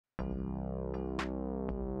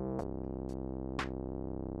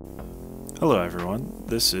Hello everyone,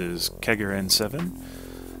 this is KegerN7.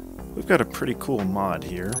 We've got a pretty cool mod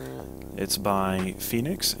here. It's by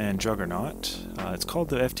Phoenix and Juggernaut. It's called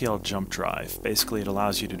the FTL Jump Drive. Basically it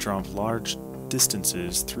allows you to jump large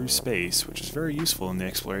distances through space, which is very useful in the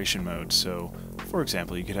exploration mode. So, for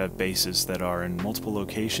example, you could have bases that are in multiple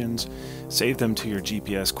locations, save them to your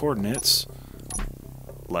GPS coordinates,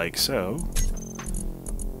 like so,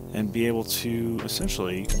 and be able to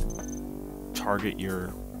essentially target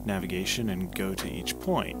your navigation and go to each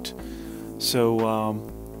point. So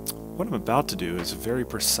what I'm about to do is a very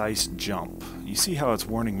precise jump. You see how it's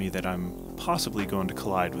warning me that I'm possibly going to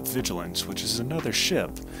collide with Vigilance, which is another ship.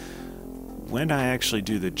 When I actually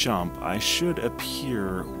do the jump, I should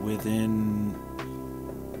appear within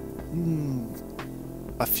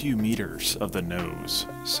a few meters of the nose.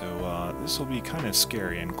 So this will be kind of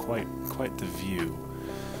scary and quite the view.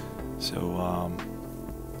 So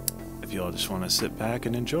if you all just want to sit back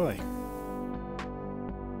and enjoy.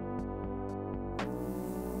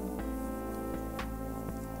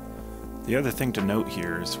 The other thing to note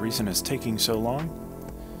here is the reason it's taking so long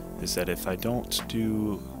is that if I don't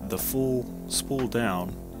do the full spool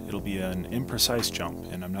down, it'll be an imprecise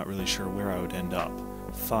jump and I'm not really sure where I would end up.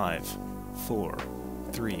 5, 4,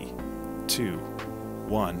 3, 2,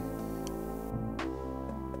 1.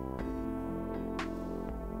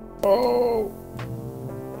 Oh!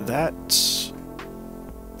 That's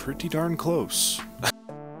pretty darn close.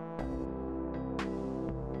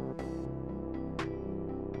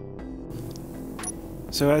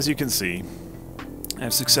 So as you can see,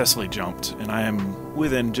 I've successfully jumped, and I am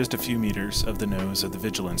within just a few meters of the nose of the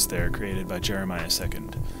Vigilance there, created by Jeremiah II.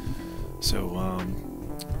 So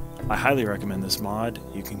I highly recommend this mod.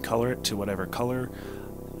 You can color it to whatever color.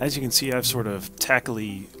 As you can see, I've sort of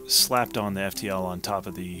tackily slapped on the FTL on top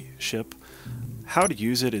of the ship. How to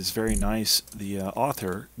use it is very nice. The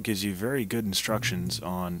author gives you very good instructions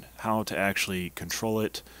on how to actually control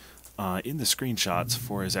it in the screenshots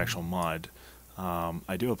for his actual mod.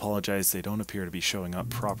 I do apologize, they don't appear to be showing up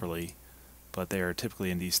properly, but they are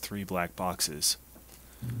typically in these 3 black boxes.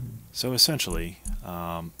 So essentially,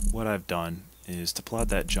 what I've done is to plot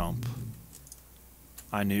that jump.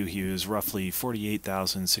 I knew he was roughly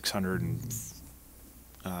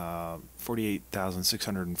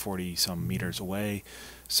 48,640 some meters away,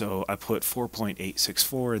 so I put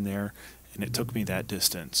 4.864 in there, and it took me that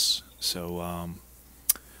distance. So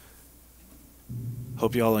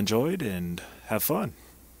hope you all enjoyed and have fun.